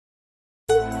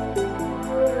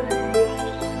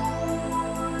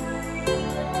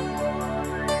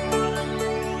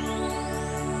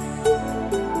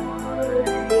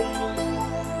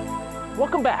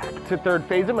to Third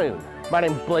Phase of Moon. My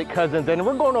name is Blake Cousins, and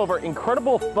we're going over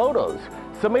incredible photos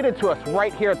submitted to us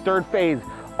right here at Third Phase,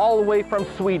 all the way from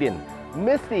Sweden.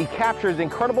 Misty captures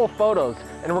incredible photos,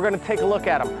 and we're going to take a look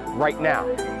at them right now.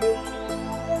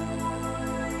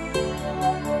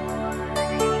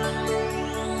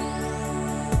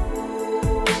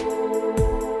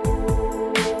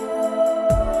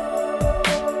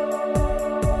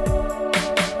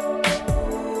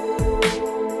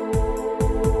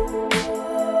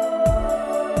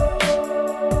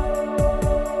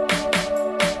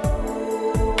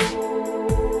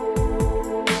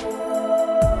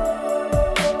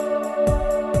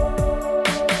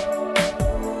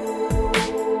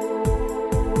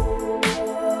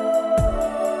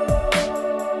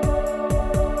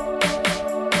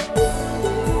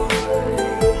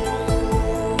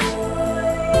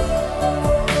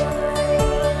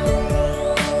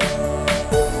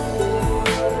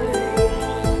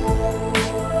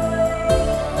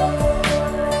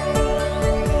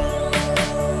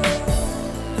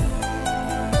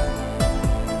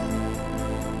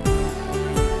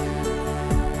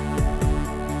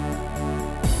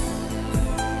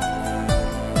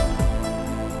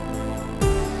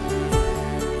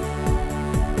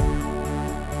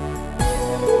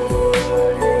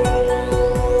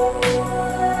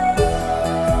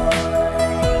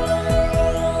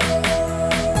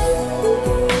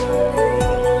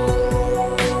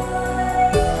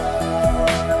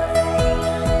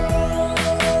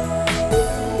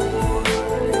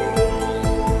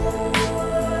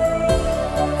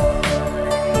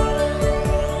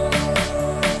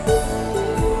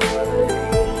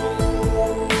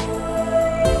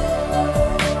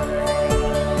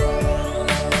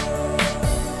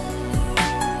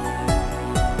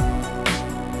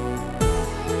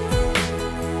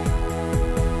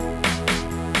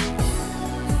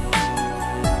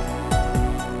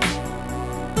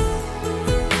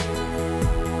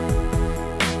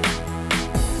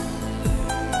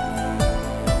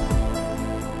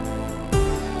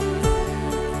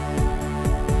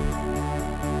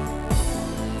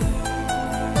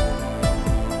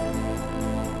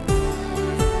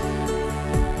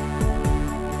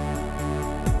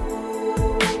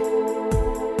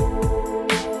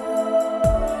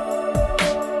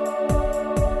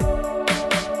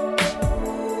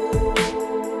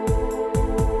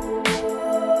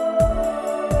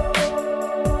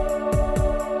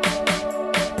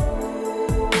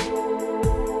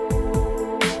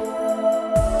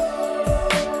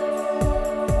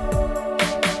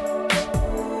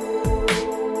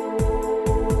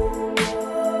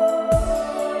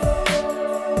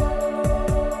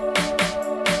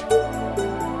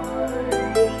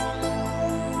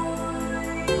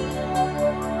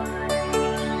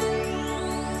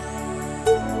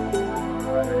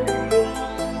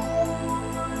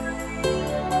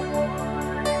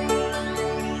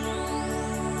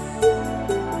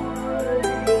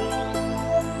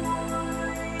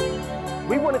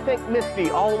 We want to thank Misty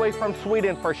all the way from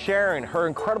Sweden for sharing her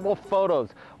incredible photos.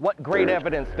 What great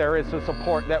evidence there is to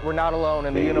support that we're not alone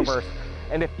in the universe.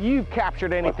 And if you've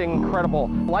captured anything incredible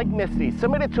like Misty,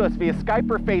 submit it to us via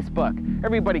Skype or Facebook.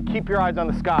 Everybody keep your eyes on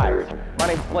the skies. My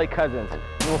name is Blake Cousins,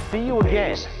 and we'll see you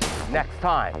again next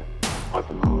time.